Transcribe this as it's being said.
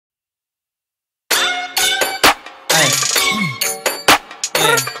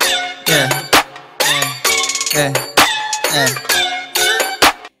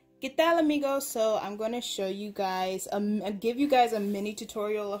amigos, so I'm going to show you guys, give you guys a mini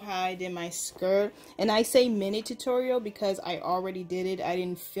tutorial of how I did my skirt. And I say mini tutorial because I already did it. I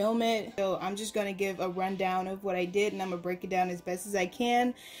didn't film it. So I'm just going to give a rundown of what I did, and I'm going to break it down as best as I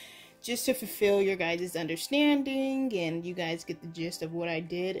can, just to fulfill your guys' understanding and you guys get the gist of what I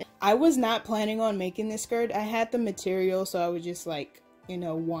did. I was not planning on making this skirt. I had the material, so I was just like, you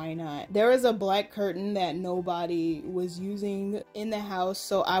know, why not? There was a black curtain that nobody was using in the house,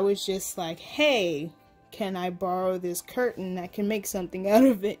 so I was just like, hey, can I borrow this curtain? I can make something out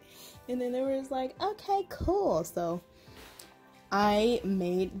of it. And then they was like, okay, cool. So I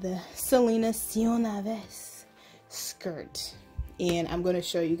made the Selena Si Una Vez skirt, and I'm going to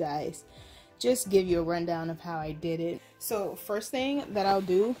show you guys, just give you a rundown of how I did it. So first thing that I'll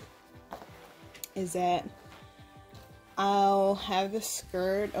do is that I'll have the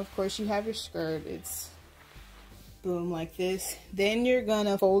skirt. Of course, you have your skirt. It's boom like this. Then you're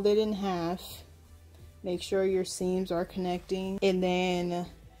gonna fold it in half. Make sure your seams are connecting. And then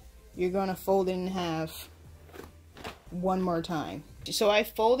you're gonna fold it in half one more time. So I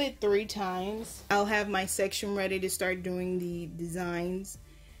folded 3 times. I'll have my section ready to start doing the designs.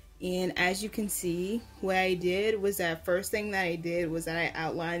 And as you can see, what I did was that first thing that I did was that I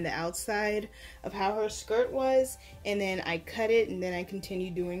outlined the outside of how her skirt was, and then I cut it, and then I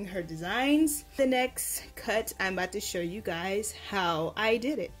continued doing her designs. The next cut, I'm about to show you guys how I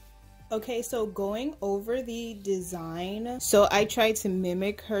did it. Okay, so going over the design, so I tried to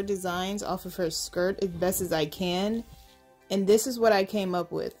mimic her designs off of her skirt as best as I can, and this is what I came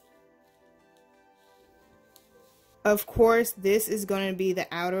up with. Of course, this is going to be the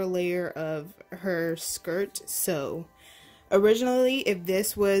outer layer of her skirt. So originally, if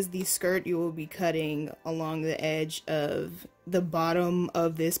this was the skirt, you will be cutting along the edge of the bottom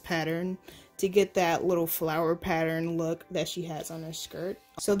of this pattern to get that little flower pattern look that she has on her skirt.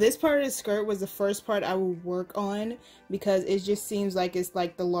 So this part of the skirt was the first part I would work on because it just seems like it's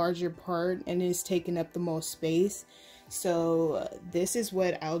like the larger part and it's taking up the most space. So this is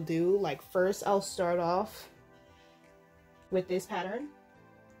what I'll do. Like first, I'll start off with this pattern,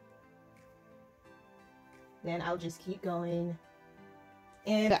 then I'll just keep going,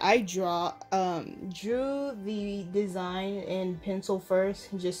 and I drew the design in pencil first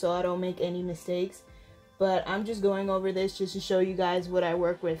just so I don't make any mistakes. But I'm just going over this just to show you guys what I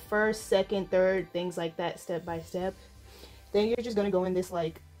work with first, second, third, things like that, step by step. Then you're just gonna go in this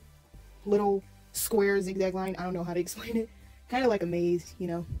like little square zigzag line. I don't know how to explain it, kind of like a maze, you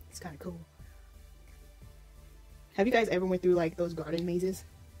know. It's kind of cool. Have you guys ever went through like those garden mazes?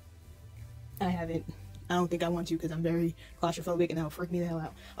 I haven't. I don't think I want to because I'm very claustrophobic and that'll freak me the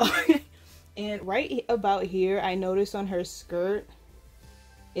hell out. And right about here, I noticed on her skirt,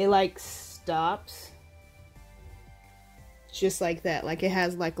 it like stops. Just like that. Like it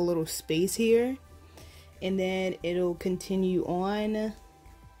has like a little space here. And then it'll continue on. I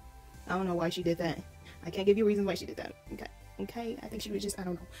don't know why she did that. I can't give you a reason why she did that. Okay. I think she was just, I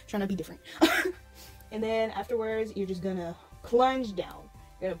don't know, trying to be different. And then afterwards, you're just gonna plunge down.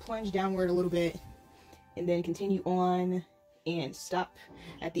 You're gonna plunge downward a little bit and then continue on and stop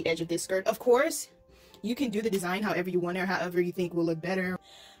at the edge of this skirt. Of course, you can do the design however you want or however you think will look better.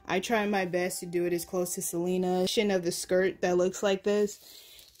 I try my best to do it as close to Selena. Of the skirt that looks like this,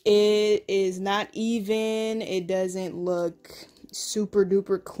 it is not even. It doesn't look super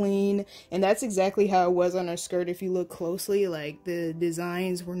duper clean, and that's exactly how it was on her skirt. If you look closely, like the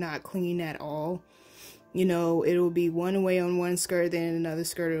designs were not clean at all. You know, it'll be one way on one skirt, then another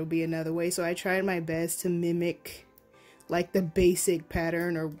skirt it'll be another way. So I tried my best to mimic like the basic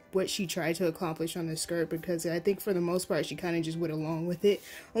pattern or what she tried to accomplish on the skirt, because I think for the most part she kind of just went along with it,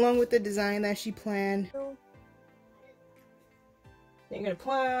 along with the design that she planned. Then you're gonna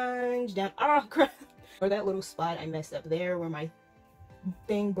plunge down. Oh crap! Or that little spot I messed up there where my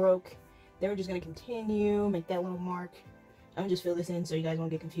thing broke. Then we're just gonna continue, make that little mark. I'm just fill this in so you guys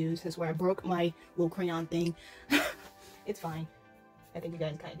won't get confused. That's where I broke my little crayon thing. It's fine. I think you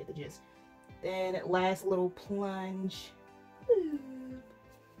guys kind of get the gist. Then last little plunge.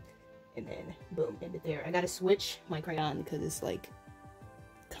 And then boom, end it there. I gotta switch my crayon because it's like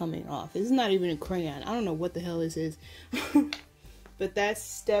coming off. This is not even a crayon. I don't know what the hell this is. But that's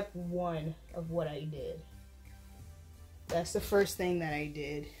step 1 of what I did. That's the first thing that I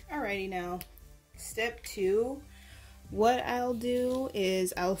did. Alrighty, now step 2. What I'll do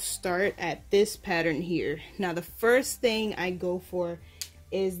is I'll start at this pattern here. Now the first thing I go for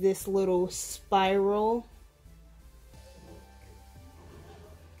is this little spiral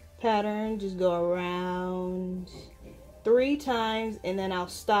pattern. Just go around 3 times and then I'll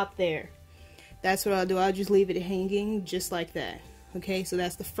stop there. That's what I'll do. I'll just leave it hanging just like that. Okay, so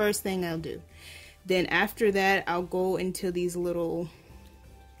that's the first thing I'll do. Then after that, I'll go into these little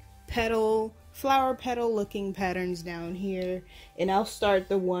flower petal looking patterns down here, and I'll start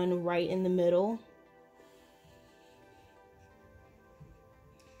the one right in the middle,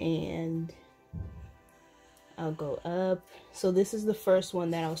 and I'll go up. So this is the first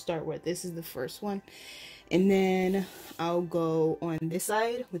one that I'll start with. This is the first one. And then I'll go on this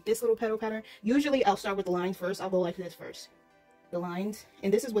side with this little petal pattern. Usually I'll start with the lines first. I'll go like this first. The lines.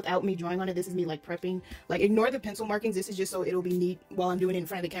 And this is without me drawing on it. This is me like prepping. Like, ignore the pencil markings. This is just so it'll be neat while I'm doing it in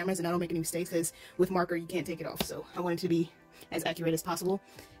front of the cameras and I don't make any mistakes, because with marker you can't take it off. So I want it to be as accurate as possible.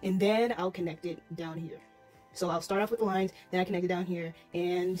 And then I'll connect it down here. So I'll start off with the lines, then I connect it down here,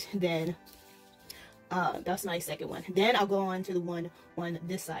 and then that's my second one. Then I'll go on to the one on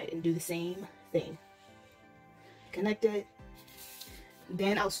this side and do the same thing. Connect it.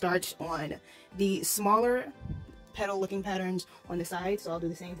 Then I'll start on the smaller petal looking patterns on the side. So I'll do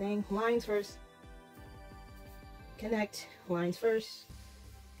the same thing. Lines first. Connect. Lines first.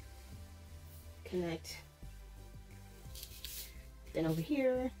 Connect. Then over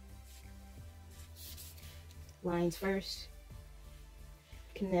here. Lines first.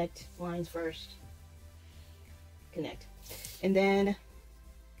 Connect. Lines first. Connect. And then,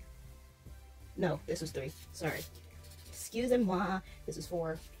 no, this was 3. Sorry. Excusez-moi. This was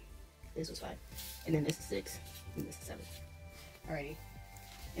 4. This was 5. And then this is 6. And this is 7. Alrighty.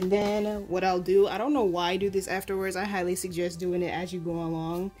 And then what I'll do, I don't know why I do this afterwards. I highly suggest doing it as you go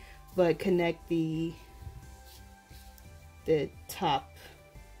along. But connect the top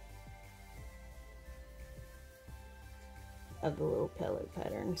of the little pellet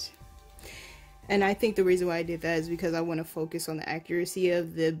patterns. And I think the reason why I did that is because I want to focus on the accuracy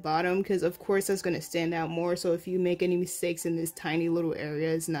of the bottom, because of course that's going to stand out more. So if you make any mistakes in this tiny little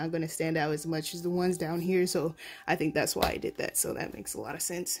area, it's not going to stand out as much as the ones down here. So I think that's why I did that. So that makes a lot of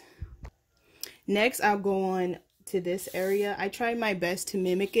sense. Next, I'll go on to this area. I tried my best to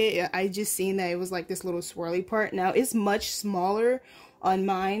mimic it. I just seen that it was like this little swirly part. Now it's much smaller on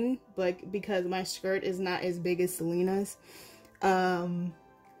mine, but because my skirt is not as big as Selena's,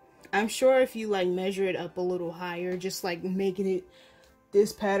 I'm sure if you like measure it up a little higher, just like making it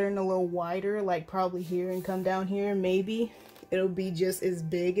this pattern a little wider, like probably here and come down here, maybe it'll be just as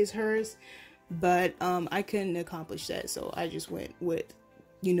big as hers. But I couldn't accomplish that, so I just went with,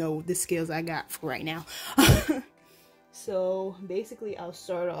 you know, the skills I got for right now. So basically I'll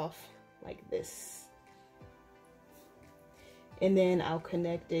start off like this, and then I'll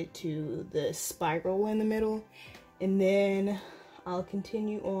connect it to the spiral in the middle, and then I'll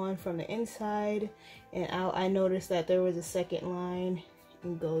continue on from the inside, and I noticed that there was a second line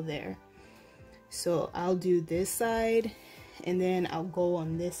and go there. So I'll do this side, and then I'll go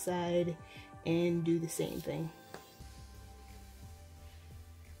on this side and do the same thing.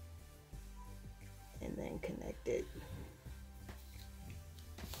 And then connect it.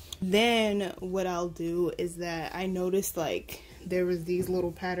 Then what I'll do is that I noticed like there was these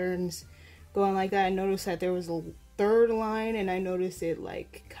little patterns going like that. I noticed that there was a third line, and I noticed it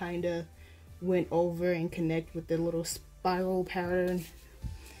like kind of went over and connect with the little spiral pattern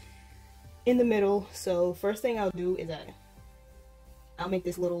in the middle. So first thing I'll do is that I'll make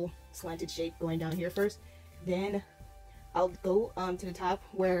this little slanted shape going down here first. Then I'll go to the top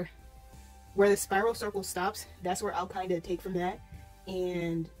where the spiral circle stops. That's where I'll kind of take from that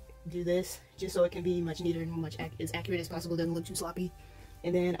and do this, just so it can be much neater and as accurate as possible, doesn't look too sloppy.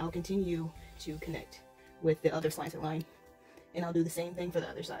 And then I'll continue to connect with the other slanted line, and I'll do the same thing for the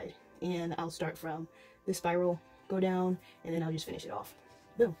other side. And I'll start from the spiral, go down, and then I'll just finish it off.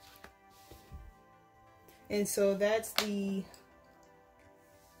 Boom. And so that's the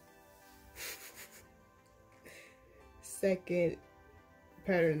second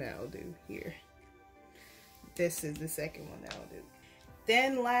pattern that I'll do here. This is the second one that I'll do.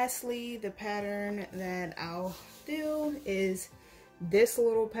 Then lastly, the pattern that I'll do is this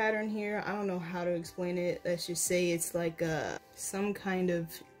little pattern here. I don't know how to explain it. Let's just say it's like some kind of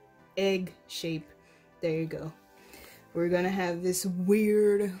egg shape. There you go. We're gonna have this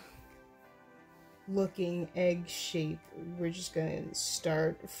weird looking egg shape. We're just gonna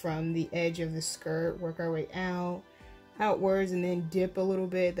start from the edge of the skirt, work our way outwards, and then dip a little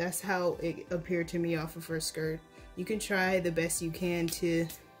bit. That's how it appeared to me off of her skirt. You can try the best you can to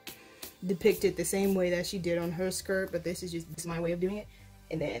depict it the same way that she did on her skirt, but this is my way of doing it.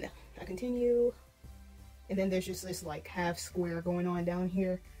 And then I continue, and then there's just this like half square going on down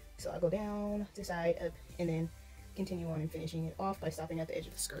here. So I go down to side, up, and then continue on and finishing it off by stopping at the edge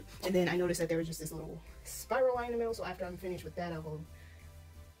of the skirt. And then I noticed that there was just this little spiral line in the middle, so after I'm finished with that, I'll go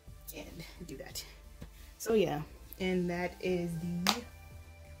and do that. So yeah, and that is the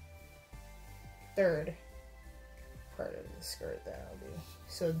third part of the skirt that I'll do.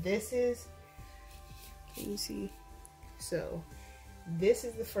 So this is, can you see? So this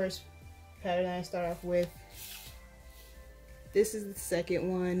is the first pattern I start off with. This is the second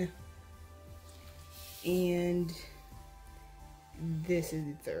one, and this is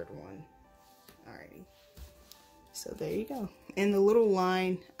the third one. Alrighty, so there you go. And the little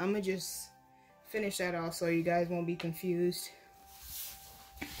line, I'm gonna just finish that off so you guys won't be confused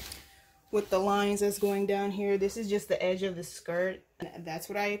with the lines that's going down here. This is just the edge of the skirt. That's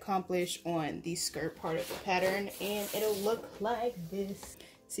what I accomplished on the skirt part of the pattern, and it'll look like this.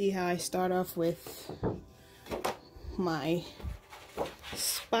 See how I start off with my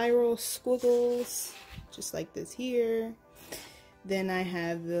spiral squiggles, just like this here. Then I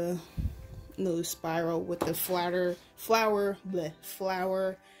have the little spiral with the flower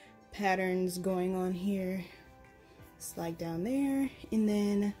patterns going on here. It's like down there, and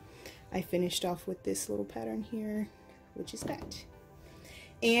then I finished off with this little pattern here, which is that.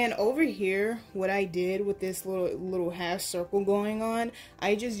 And over here, what I did with this little half circle going on,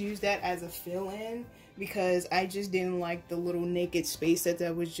 I just used that as a fill-in because I just didn't like the little naked space that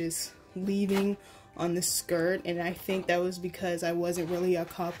I was just leaving on the skirt. And I think that was because I wasn't really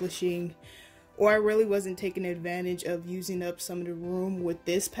accomplishing, or I really wasn't taking advantage of using up some of the room with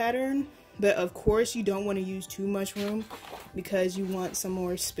this pattern. But of course you don't want to use too much room because you want some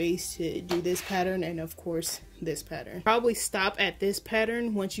more space to do this pattern, and of course this pattern. Probably stop at this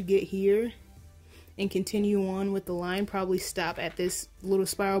pattern once you get here and continue on with the line. Probably stop at this little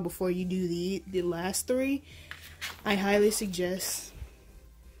spiral before you do the last three. I highly suggest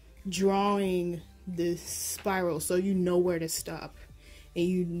drawing this spiral so you know where to stop and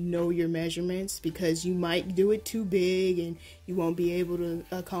you know your measurements, because you might do it too big and you won't be able to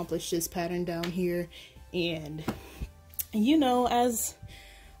accomplish this pattern down here. And you know, as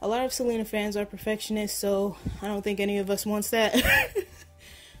a lot of Selena fans are perfectionists, so I don't think any of us wants that.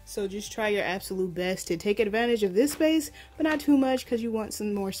 So just try your absolute best to take advantage of this space, but not too much because you want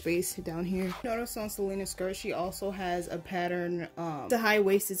some more space down here. Notice on Selena's skirt, she also has a pattern, it's a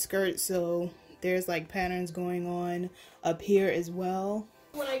high-waisted skirt, so there's like patterns going on up here as well.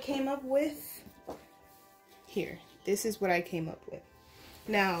 What I came up with here, this is what I came up with.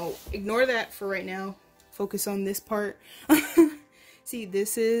 Now ignore that for right now, focus on this part. See,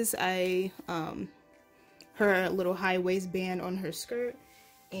 this is her little high waistband on her skirt,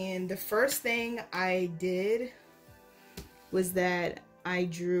 and the first thing I did was that I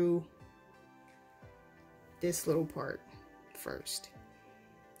drew this little part first,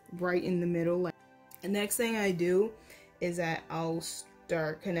 right in the middle. The next thing I do is that I'll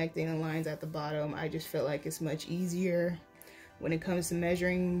start connecting the lines at the bottom. I just feel like it's much easier when it comes to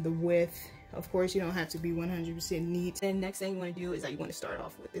measuring the width. Of course, you don't have to be 100% neat. And next thing you want to do is that you want to start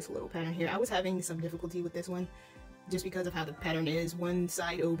off with this little pattern here. I was having some difficulty with this one just because of how the pattern is. One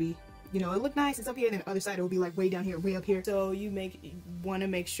side it'll be, you know, it look nice, it's up here, and then the other side it'll be like way down here, way up here. So you want to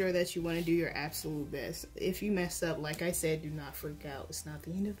make sure that you want to do your absolute best. If you mess up, like I said, do not freak out. It's not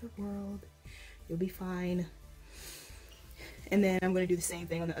the end of the world. You'll be fine. And then I'm going to do the same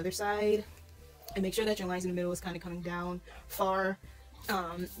thing on the other side, and make sure that your lines in the middle is kind of coming down far,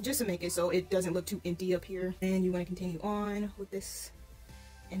 just to make it so it doesn't look too empty up here. And you want to continue on with this,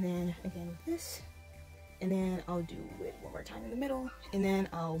 and then again with this, and then I'll do it one more time in the middle, and then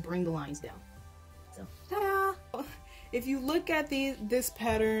I'll bring the lines down. So ta-da! If you look at this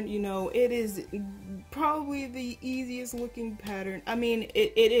pattern, you know, it is probably the easiest looking pattern. I mean,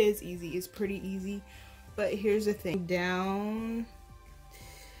 it is easy, it's pretty easy, but here's the thing. Down,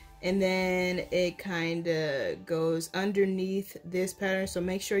 and then it kind of goes underneath this pattern, so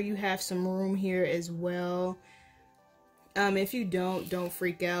make sure you have some room here as well. If you don't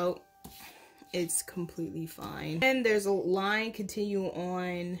freak out, it's completely fine. And there's a line continue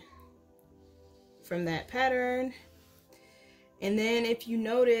on from that pattern, and then if you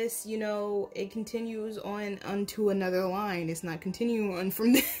notice, you know, it continues on onto another line. It's not continuing on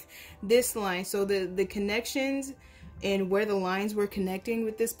from this line. So the connections and where the lines were connecting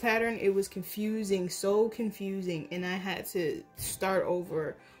with this pattern, it was confusing, so confusing, and I had to start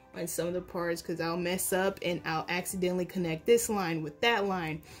over on some of the parts because I'll mess up and I'll accidentally connect this line with that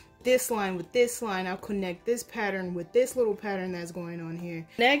line, this line with this line. I'll connect this pattern with this little pattern that's going on here.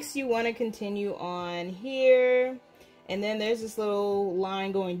 Next, you want to continue on here, and then there's this little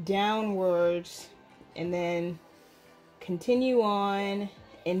line going downwards, and then continue on,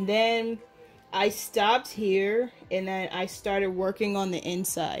 and then I stopped here, and then I started working on the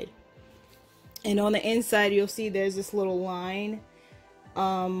inside. And on the inside, you'll see there's this little line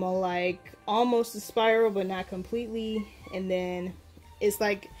like almost a spiral but not completely, and then it's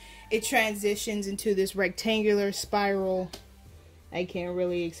like it transitions into this rectangular spiral. I can't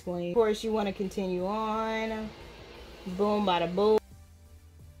really explain. Of course, you want to continue on. Boom, bada boom.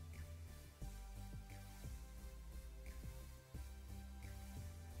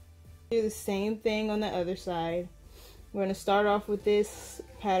 Do the same thing on the other side. We're going to start off with this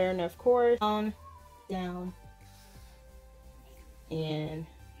pattern, of course. Down, down, and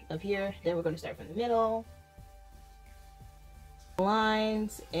up here. Then we're going to start from the middle.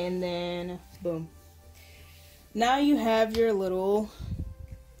 Lines, and then boom. Now you have your little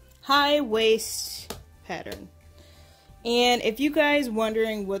high waist pattern. And if you guys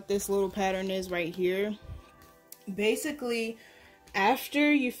wondering what this little pattern is right here, basically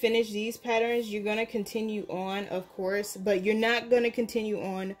after you finish these patterns, you're going to continue on, of course, but you're not going to continue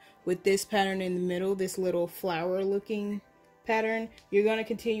on with this pattern in the middle, this little flower looking pattern. You're going to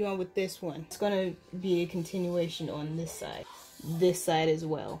continue on with this one. It's going to be a continuation on this side as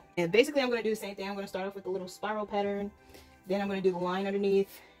well. And basically I'm going to do the same thing. I'm going to start off with the little spiral pattern, then I'm going to do the line underneath,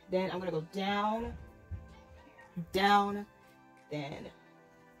 then I'm going to go down, down, then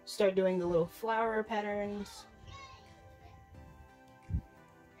start doing the little flower patterns.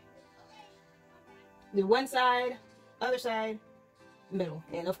 Do one side, other side, middle.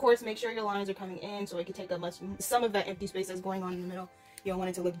 And of course, make sure your lines are coming in so it can take up some of that empty space that's going on in the middle. You don't want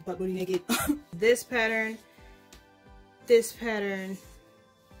it to look butt booty naked. This pattern, this pattern,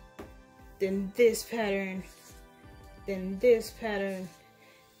 then this pattern, then this pattern.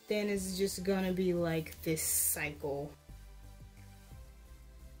 Then it's just gonna be like this cycle.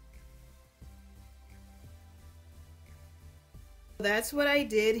 That's what I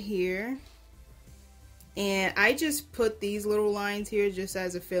did here. And I just put these little lines here just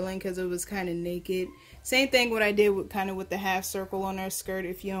as a filling because it was kind of naked. Same thing what I did with kind of with the half circle on our skirt.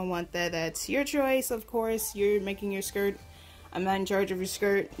 If you don't want that, that's your choice, of course. You're making your skirt. I'm not in charge of your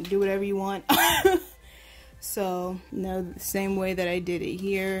skirt. Do whatever you want. So, no, the same way that I did it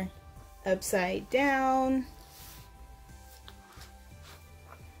here. Upside down.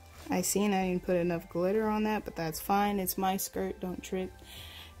 I seen I didn't put enough glitter on that, but that's fine. It's my skirt. Don't trip.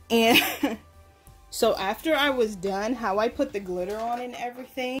 And so after I was done, how I put the glitter on and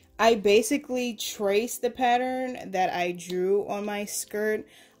everything, I basically traced the pattern that I drew on my skirt.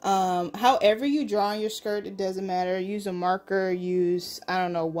 However you draw on your skirt, it doesn't matter. Use a marker, use, I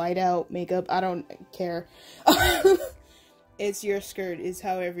don't know, whiteout makeup. I don't care. It's your skirt. It's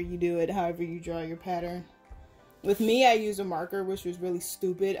however you do it, however you draw your pattern. With me, I use a marker, which was really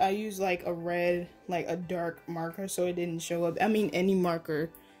stupid. I used like a red, like a dark marker, so it didn't show up. I mean, any marker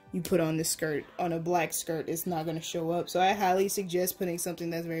you put on the skirt, on a black skirt, it's not going to show up. So I highly suggest putting something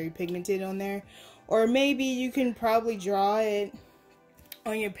that's very pigmented on there. Or maybe you can probably draw it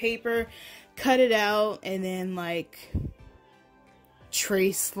on your paper, cut it out, and then like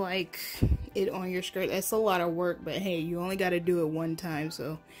trace like it on your skirt. That's a lot of work, but hey, you only got to do it one time,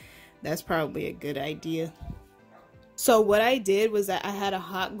 so that's probably a good idea. So what I did was that I had a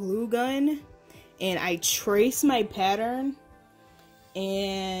hot glue gun and I traced my pattern.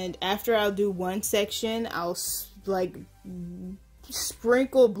 And after I'll do one section, I'll like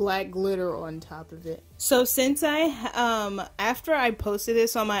sprinkle black glitter on top of it. So since after I posted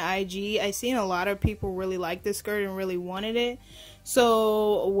this on my IG, I seen a lot of people really like this skirt and really wanted it.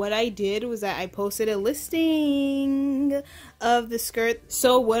 So what I did was that I posted a listing of the skirt.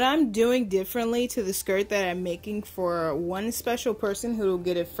 So what I'm doing differently to the skirt that I'm making for one special person who will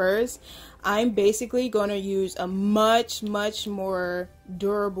get it first, I'm basically going to use a much more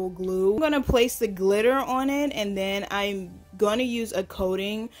durable glue. I'm going to place the glitter on it, and then I'm going to use a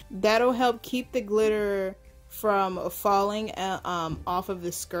coating that'll help keep the glitter from falling off of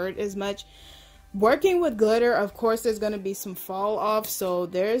the skirt as much. Working with glitter, of course, there's going to be some fall off, so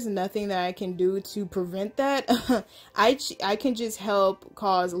there's nothing that I can do to prevent that. I can just help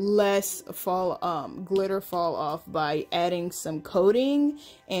cause less glitter fall off by adding some coating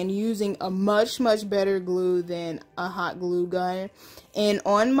and using a much better glue than a hot glue gun. And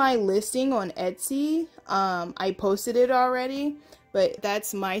on my listing on Etsy, I posted it already. But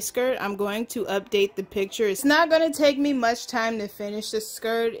that's my skirt. I'm going to update the picture. It's not going to take me much time to finish the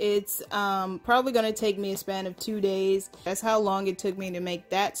skirt. It's probably going to take me a span of 2 days. That's how long it took me to make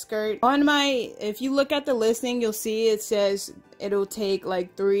that skirt. If you look at the listing, you'll see it says it'll take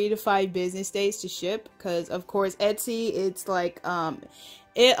like 3 to 5 business days to ship. Because of course Etsy, it's like a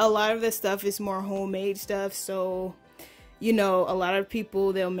lot of the stuff is more homemade stuff. So you know, a lot of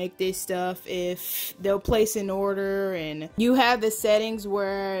people, they'll make this stuff if they'll place an order, and you have the settings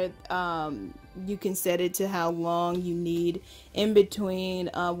where you can set it to how long you need in between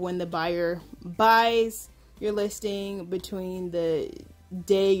when the buyer buys your listing, between the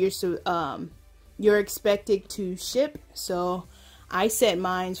day you're expected to ship. So I set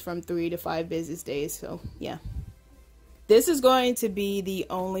mine from 3 to 5 business days. So yeah. This is going to be the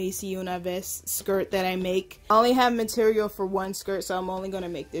only Selena vest skirt that I make. I only have material for one skirt, so I'm only going to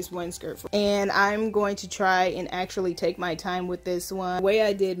make this one skirt. And I'm going to try and actually take my time with this one. The way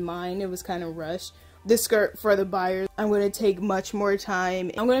I did mine, it was kind of rushed. The skirt for the buyers, I'm going to take much more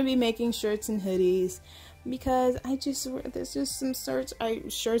time. I'm going to be making shirts and hoodies because there's just some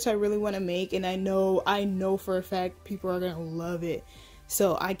shirts I really want to make, and I know for a fact people are going to love it.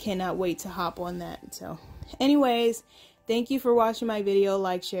 So I cannot wait to hop on that. So anyways, thank you for watching my video.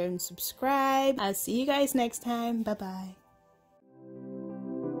 Like, share, and subscribe. I'll see you guys next time. Bye-bye.